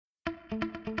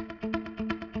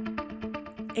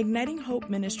Igniting Hope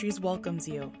Ministries welcomes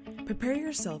you. Prepare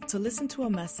yourself to listen to a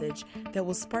message that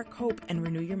will spark hope and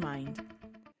renew your mind.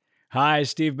 Hi,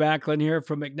 Steve Backlund here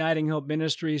from Igniting Hope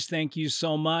Ministries. Thank you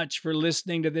so much for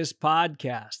listening to this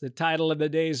podcast. The title of the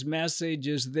day's message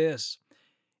is this: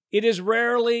 It is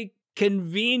rarely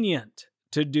convenient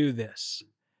to do this.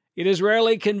 It is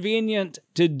rarely convenient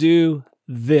to do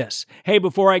this. Hey,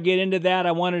 before I get into that,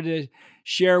 I wanted to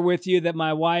share with you that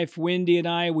my wife, Wendy,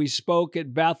 and we spoke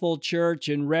at Bethel Church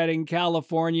in Redding,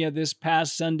 California this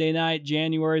past Sunday night,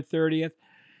 January 30th. If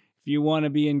you want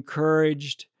to be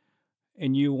encouraged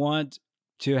and you want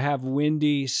to have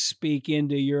Wendy speak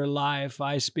into your life,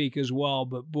 I speak as well.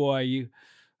 But boy,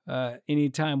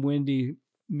 anytime Wendy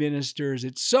ministers,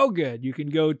 it's so good. You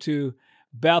can go to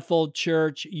Bethel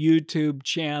Church YouTube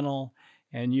channel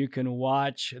and you can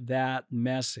watch that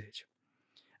message.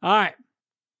 All right,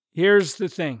 here's the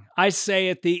thing. I say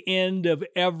at the end of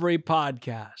every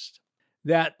podcast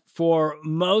that for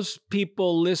most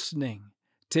people listening,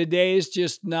 today's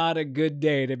just not a good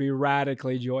day to be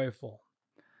radically joyful.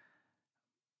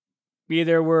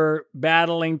 Either we're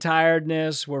battling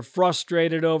tiredness, we're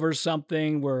frustrated over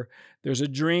something, there's a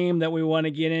dream that we want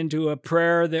to get into, a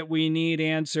prayer that we need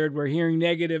answered, we're hearing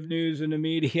negative news in the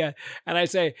media. And I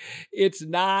say, it's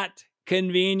not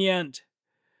convenient.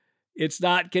 It's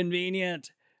not convenient.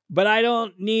 But I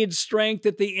don't need strength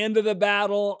at the end of the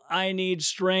battle. I need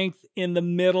strength in the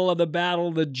middle of the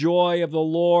battle. The joy of the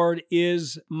Lord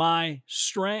is my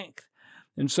strength.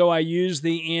 And so I use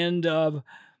the end of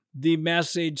the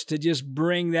message to just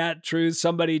bring that truth.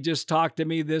 Somebody just talked to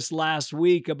me this last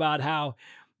week about how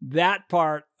that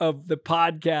part of the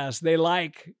podcast they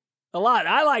like a lot.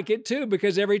 I like it too,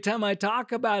 because every time I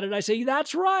talk about it, I say,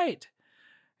 that's right.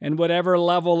 And whatever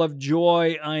level of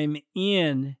joy I'm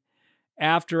in,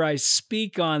 after I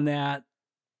speak on that,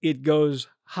 it goes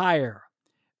higher,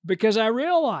 because I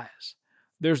realize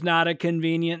there's not a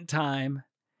convenient time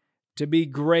to be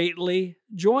greatly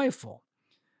joyful.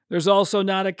 There's also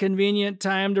not a convenient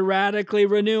time to radically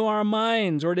renew our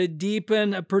minds or to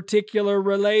deepen a particular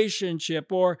relationship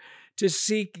or to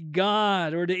seek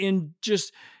God or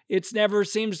it never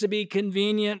seems to be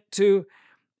convenient to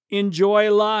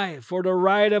enjoy life or to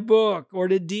write a book or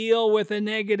to deal with a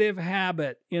negative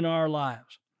habit in our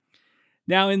lives.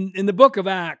 Now, in the book of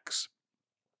Acts,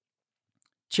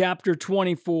 chapter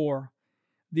 24,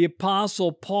 the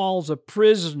Apostle Paul's a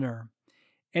prisoner,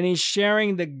 and he's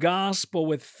sharing the gospel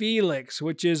with Felix,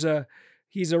 he's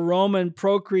a Roman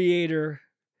procurator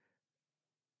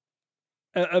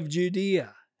of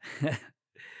Judea.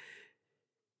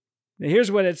 Now,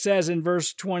 here's what it says in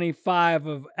verse 25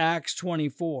 of Acts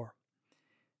 24.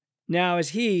 Now,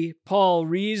 as Paul,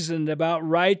 reasoned about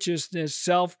righteousness,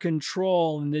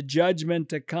 self-control, and the judgment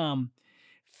to come,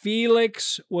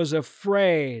 Felix was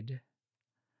afraid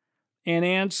and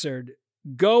answered,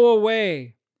 "Go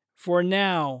away, for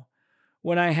now,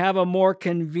 when I have a more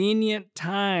convenient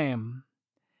time,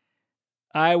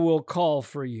 I will call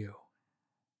for you."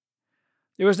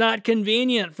 It was not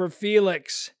convenient for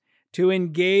Felix to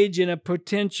engage in a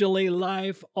potentially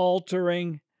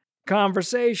life-altering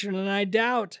conversation, and I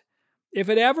doubt if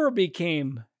it ever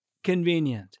became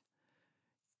convenient.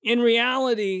 In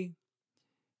reality,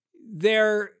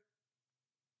 there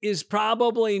is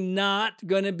probably not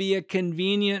going to be a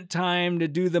convenient time to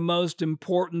do the most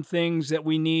important things that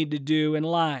we need to do in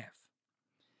life.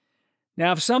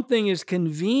 Now, if something is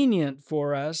convenient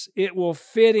for us, it will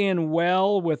fit in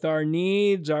well with our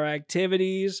needs, our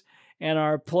activities, and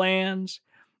our plans.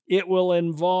 It will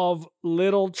involve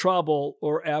little trouble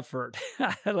or effort.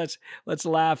 Let's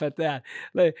laugh at that.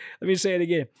 Let me say it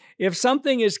again. If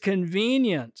something is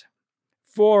convenient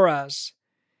for us,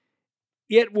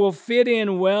 it will fit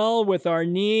in well with our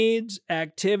needs,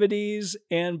 activities,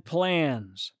 and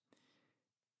plans.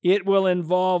 It will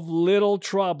involve little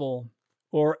trouble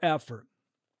or effort.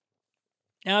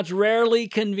 Now, it's rarely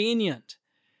convenient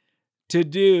to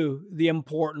do the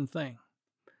important thing.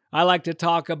 I like to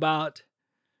talk about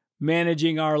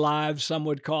managing our lives. Some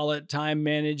would call it time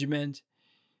management.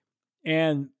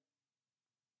 And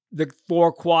the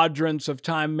 4 quadrants of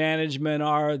time management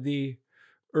are the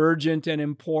urgent and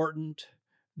important,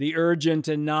 the urgent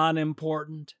and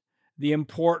non-important, the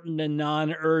important and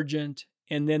non-urgent,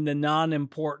 and then the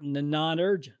non-important and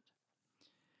non-urgent.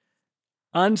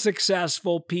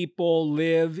 Unsuccessful people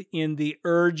live in the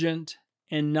urgent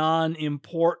and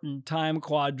non-important time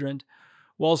quadrant,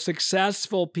 while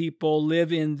successful people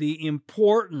live in the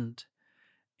important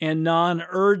and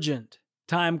non-urgent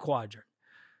time quadrant.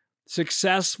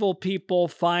 Successful people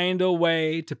find a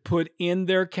way to put in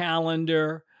their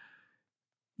calendar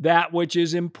that which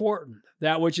is important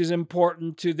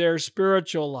to their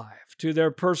spiritual life, to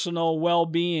their personal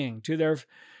well-being, to their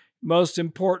most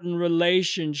important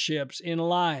relationships in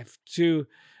life, to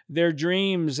their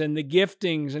dreams and the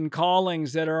giftings and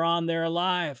callings that are on their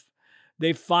life.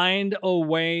 They find a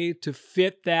way to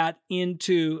fit that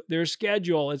into their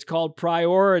schedule. It's called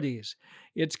priorities.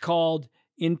 It's called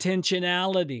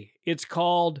intentionality. It's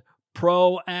called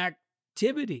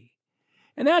proactivity.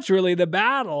 And that's really the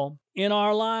battle in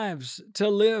our lives, to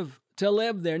live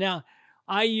there. Now,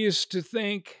 I used to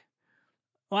think,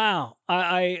 wow,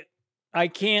 I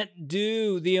can't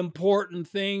do the important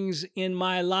things in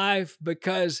my life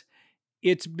because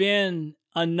it's been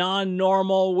a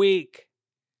non-normal week.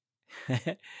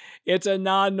 It's a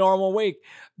non-normal week.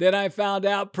 Then I found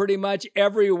out pretty much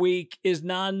every week is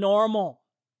non-normal.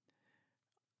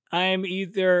 I'm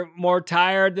either more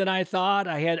tired than I thought.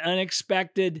 I had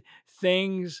unexpected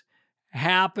things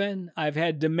happen. I've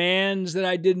had demands that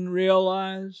I didn't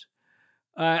realize.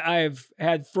 I've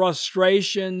had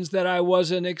frustrations that I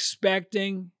wasn't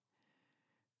expecting,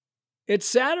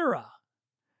 etc.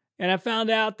 And I found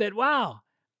out that, wow,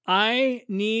 I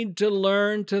need to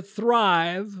learn to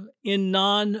thrive in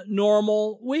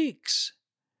non-normal weeks.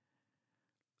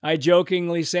 I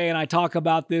jokingly say, and I talk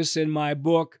about this in my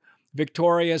book,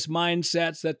 Victorious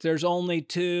Mindsets, that there's only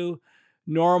 2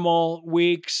 normal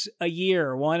weeks a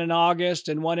year, one in August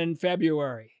and one in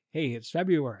February. Hey, it's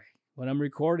February when I'm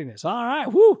recording this. All right,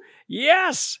 whoo,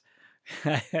 yes!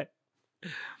 And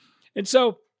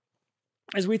so,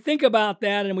 as we think about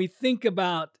that, and we think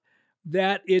about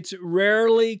that it's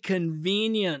rarely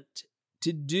convenient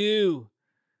to do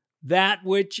that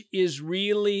which is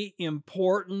really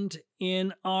important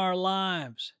in our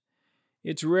lives.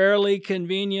 It's rarely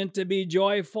convenient to be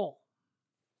joyful.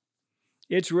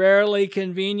 It's rarely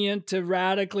convenient to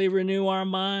radically renew our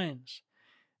minds.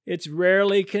 It's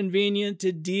rarely convenient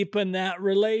to deepen that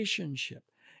relationship.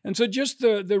 And so just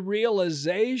the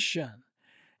realization,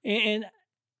 and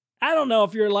I don't know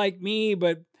if you're like me,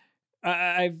 but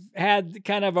I've had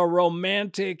kind of a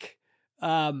romantic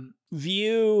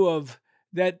view of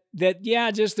that,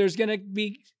 just there's going to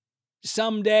be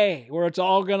some day where it's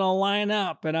all going to line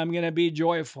up and I'm going to be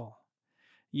joyful.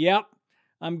 Yep,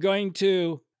 I'm going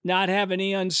to not have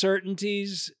any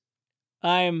uncertainties.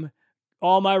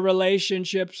 All my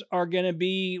relationships are going to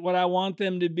be what I want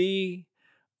them to be.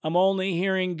 I'm only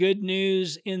hearing good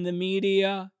news in the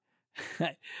media.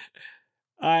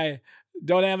 I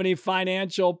don't have any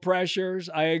financial pressures.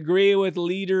 I agree with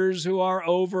leaders who are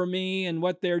over me and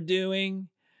what they're doing.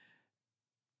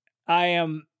 I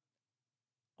am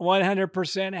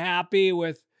 100% happy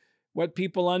with what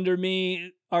people under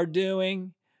me are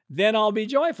doing. Then I'll be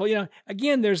joyful.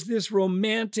 Again, there's this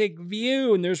romantic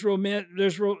view, and there's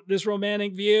this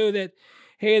romantic view that,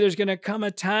 hey, there's going to come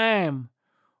a time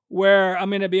where I'm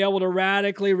going to be able to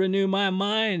radically renew my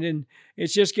mind, and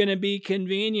it's just going to be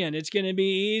convenient. It's going to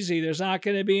be easy. There's not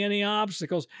going to be any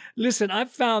obstacles. Listen,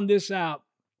 I've found this out,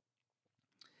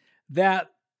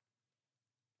 that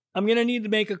I'm going to need to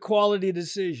make a quality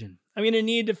decision. I'm going to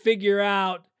need to figure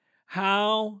out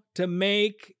how to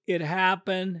make it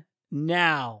happen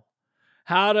now.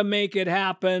 How to make it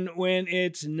happen when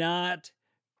it's not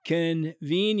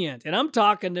convenient. And I'm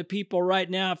talking to people right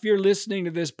now. If you're listening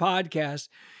to this podcast,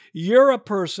 you're a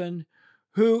person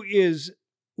who is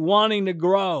wanting to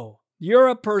grow. You're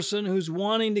a person who's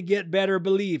wanting to get better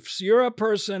beliefs. You're a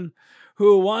person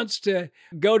who wants to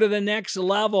go to the next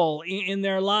level in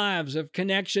their lives of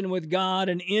connection with God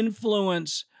and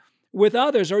influence with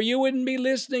others, or you wouldn't be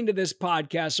listening to this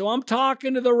podcast. So I'm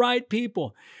talking to the right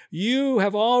people. You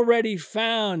have already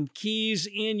found keys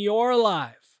in your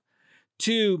life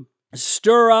to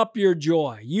stir up your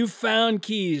joy. You found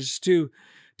keys to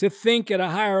think at a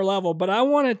higher level. But I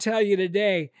want to tell you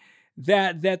today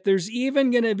that there's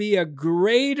even going to be a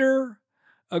greater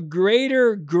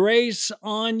grace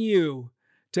on you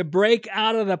to break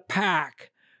out of the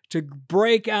pack, to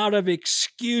break out of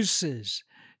excuses,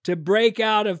 to break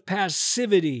out of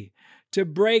passivity, to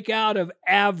break out of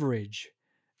average.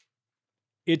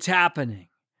 It's happening.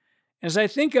 As I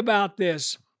think about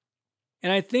this,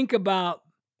 and I think about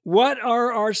what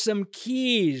are some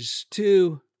keys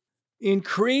to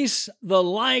increase the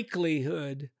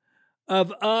likelihood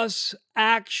of us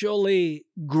actually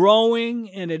growing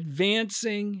and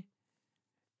advancing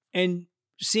and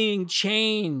seeing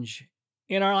change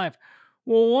in our life.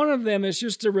 Well, one of them is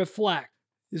just to reflect.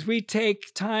 As we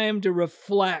take time to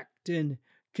reflect and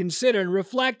consider, and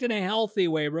reflect in a healthy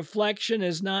way. Reflection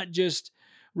is not just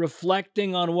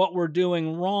reflecting on what we're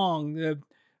doing wrong.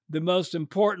 The most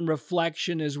important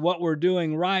reflection is what we're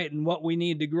doing right and what we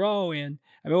need to grow in.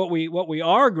 I mean, what we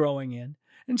are growing in.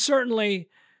 And certainly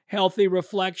healthy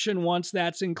reflection, once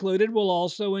that's included, will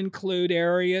also include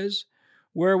areas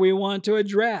where we want to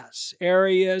address,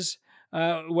 areas,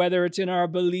 whether it's in our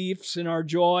beliefs and our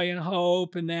joy and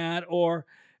hope and that, or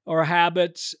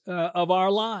habits of our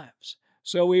lives.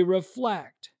 So we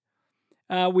reflect.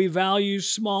 We value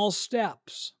small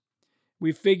steps.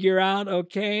 We figure out,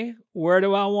 okay, where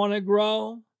do I want to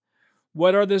grow?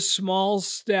 What are the small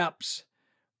steps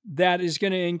that is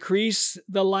going to increase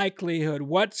the likelihood?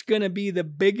 What's going to be the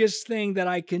biggest thing that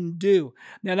I can do?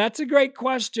 Now, that's a great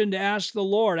question to ask the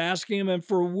Lord, asking Him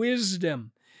for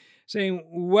wisdom, saying,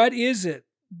 what is it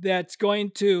that's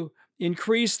going to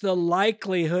increase the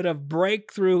likelihood of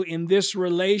breakthrough in this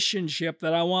relationship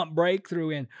that I want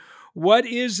breakthrough in? What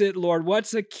is it, Lord?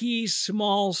 What's a key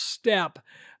small step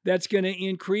that's going to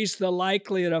increase the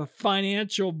likelihood of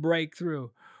financial breakthrough,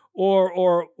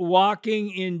 or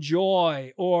walking in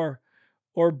joy, or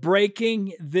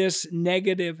breaking this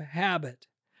negative habit?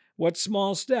 What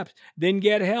small steps? Then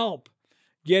get help.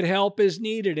 Get help as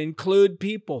needed. Include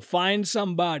people. Find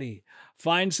somebody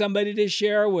to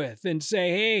share with and say,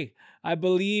 hey, I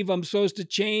believe I'm supposed to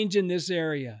change in this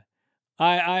area.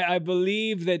 I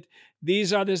believe that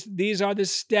these are the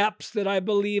steps that I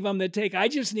believe I'm to take. I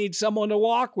just need someone to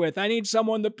walk with. I need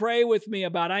someone to pray with me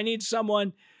about. I need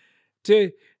someone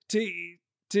to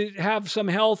have some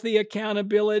healthy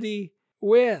accountability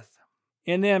with.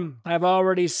 And then I've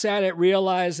already said it,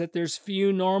 realize that there's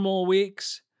few normal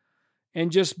weeks,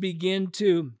 and just begin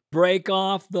to break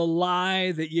off the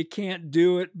lie that you can't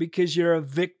do it because you're a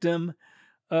victim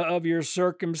of your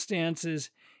circumstances,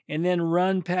 and then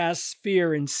run past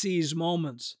fear and seize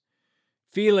moments.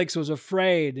 Felix was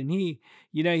afraid, and he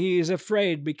is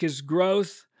afraid because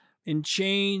growth and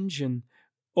change and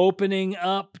opening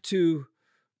up to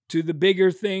the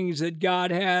bigger things that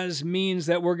God has means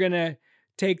that we're going to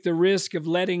take the risk of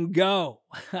letting go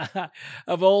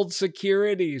of old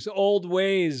securities, old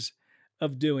ways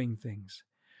of doing things.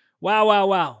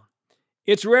 Wow.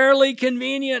 It's rarely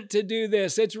convenient to do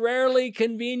this. It's rarely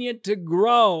convenient to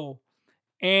grow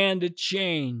and to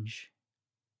change.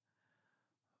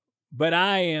 But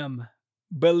I am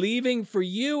believing for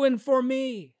you and for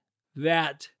me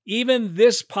that even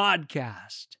this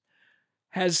podcast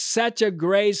has such a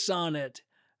grace on it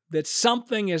that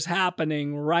something is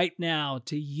happening right now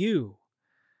to you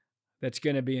that's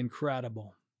going to be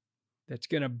incredible. That's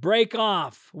going to break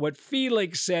off what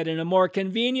Felix said in a more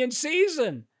convenient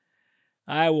season.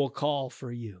 I will call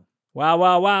for you.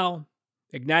 Wow.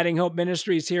 Igniting Hope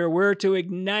Ministries here. We're to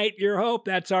ignite your hope.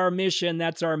 That's our mission.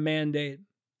 That's our mandate.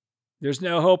 There's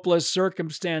no hopeless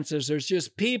circumstances. There's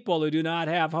just people who do not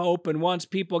have hope. And once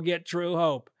people get true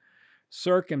hope,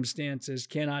 circumstances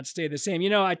cannot stay the same.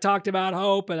 I talked about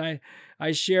hope, and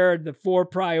I shared the 4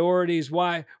 priorities,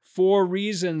 4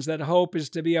 reasons that hope is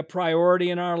to be a priority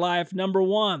in our life. Number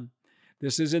 1,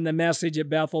 this is in the message at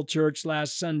Bethel Church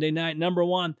last Sunday night. Number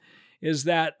 1 is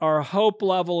that our hope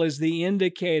level is the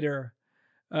indicator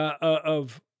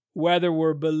of whether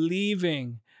we're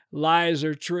believing lies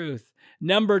or truth.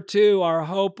 Number 2, our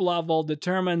hope level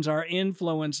determines our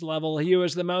influence level. He who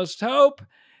has the most hope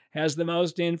has the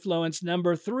most influence.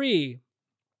 Number 3,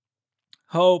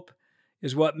 hope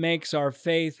is what makes our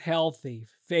faith healthy.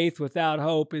 Faith without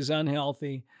hope is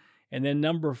unhealthy. And then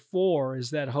number 4 is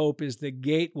that hope is the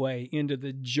gateway into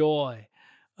the joy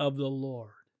of the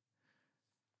Lord.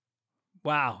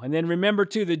 Wow. And then remember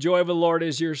too, the joy of the Lord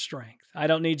is your strength. I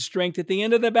don't need strength at the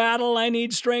end of the battle. I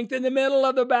need strength in the middle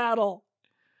of the battle.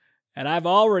 And I've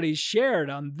already shared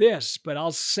on this, but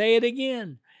I'll say it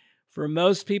again. For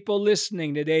most people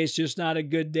listening, today is just not a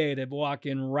good day to walk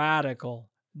in radical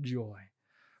joy.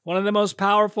 One of the most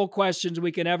powerful questions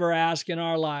we can ever ask in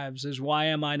our lives is, why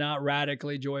am I not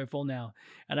radically joyful now?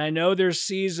 And I know there's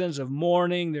seasons of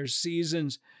mourning, there's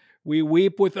seasons we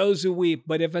weep with those who weep,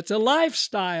 but if it's a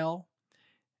lifestyle,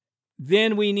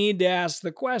 then we need to ask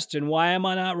the question, why am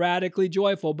I not radically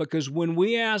joyful? Because when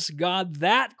we ask God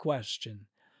that question,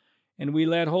 and we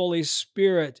let Holy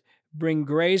Spirit bring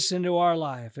grace into our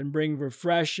life and bring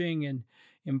refreshing and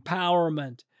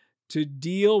empowerment to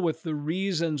deal with the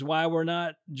reasons why we're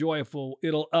not joyful,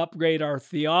 it'll upgrade our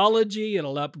theology,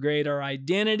 it'll upgrade our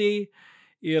identity,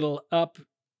 it'll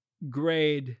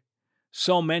upgrade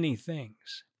so many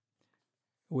things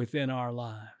within our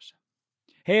lives.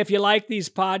 Hey, if you like these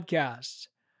podcasts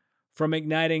from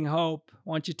Igniting Hope,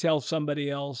 why don't you tell somebody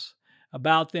else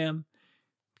about them?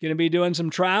 Going to be doing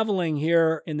some traveling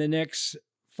here in the next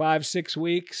 5-6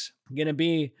 weeks. Going to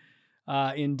be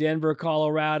in Denver,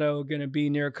 Colorado. Going to be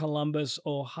near Columbus,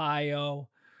 Ohio.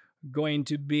 Going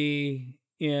to be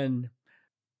in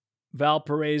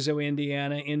Valparaiso,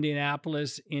 Indiana,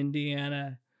 Indianapolis,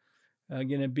 Indiana,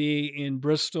 going to be in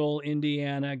Bristol,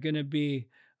 Indiana, going to be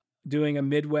doing a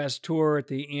Midwest tour at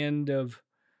the end of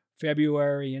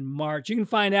February and March. You can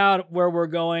find out where we're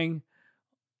going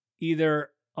either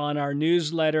on our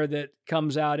newsletter that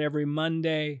comes out every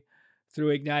Monday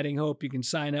through Igniting Hope. You can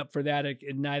sign up for that at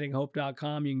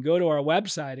ignitinghope.com. You can go to our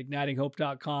website,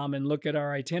 ignitinghope.com, and look at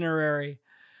our itinerary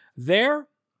there.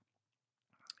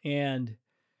 And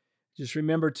just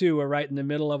remember, too, we're right in the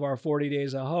middle of our 40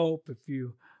 Days of Hope. If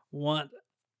you want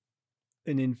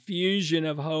an infusion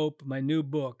of hope, my new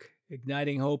book,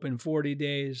 Igniting Hope in 40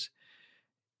 Days,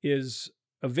 is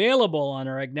available on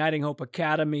our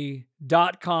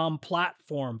ignitinghopeacademy.com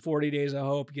platform, 40 Days of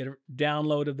Hope. You get a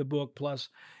download of the book plus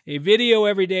a video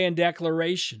every day and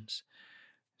declarations.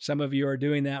 Some of you are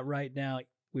doing that right now.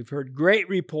 We've heard great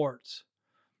reports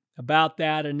about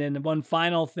that. And then one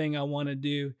final thing I want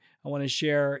to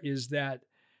share is that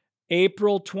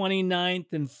April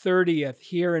 29th and 30th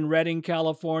here in Redding,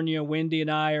 California, Wendy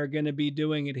and I are going to be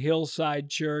doing at Hillside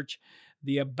Church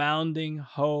the Abounding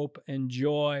Hope and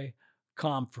Joy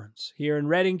Conference here in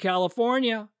Redding,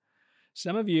 California.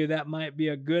 Some of you, that might be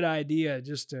a good idea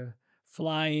just to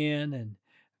fly in and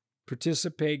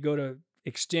participate,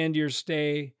 extend your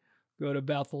stay, go to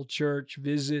Bethel Church,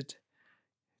 visit.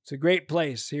 It's a great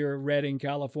place here in Redding,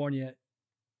 California.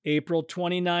 April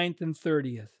 29th and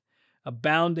 30th,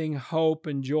 Abounding Hope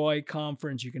and Joy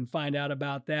Conference. You can find out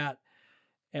about that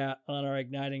on our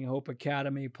Igniting Hope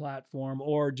Academy platform,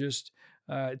 or just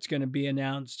it's going to be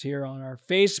announced here on our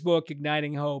Facebook,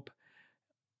 Igniting Hope,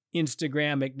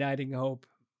 Instagram, Igniting Hope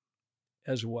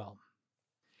as well.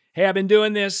 Hey, I've been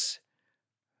doing this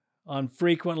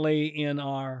frequently on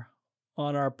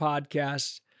our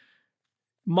podcasts,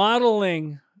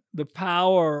 modeling the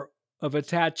power of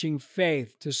attaching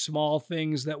faith to small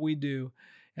things that we do.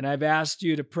 And I've asked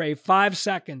you to pray 5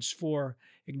 seconds for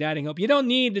Igniting Hope. You don't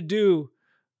need to do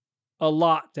a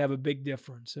lot to have a big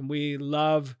difference. And we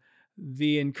love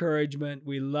the encouragement.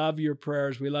 We love your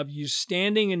prayers. We love you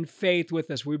standing in faith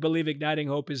with us. We believe Igniting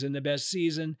Hope is in the best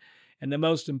season and the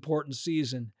most important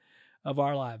season of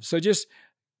our lives. So just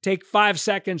take 5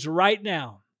 seconds right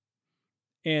now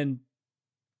and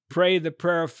pray the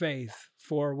prayer of faith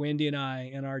for Wendy and I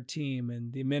and our team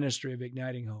and the ministry of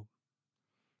Igniting Hope.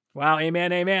 Wow,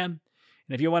 amen, amen.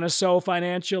 And if you want to sow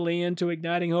financially into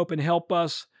Igniting Hope and help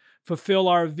us fulfill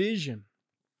our vision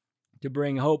to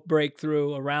bring hope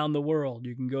breakthrough around the world,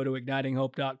 you can go to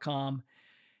ignitinghope.com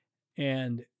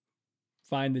and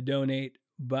find the donate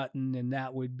button, and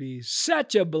that would be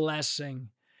such a blessing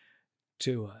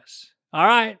to us. All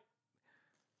right.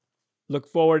 Look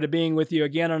forward to being with you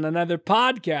again on another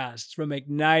podcast from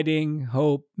Igniting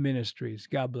Hope Ministries.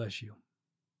 God bless you.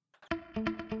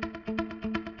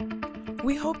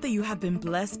 We hope that you have been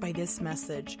blessed by this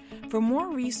message. For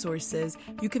more resources,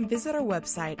 you can visit our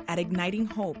website at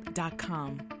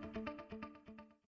ignitinghope.com.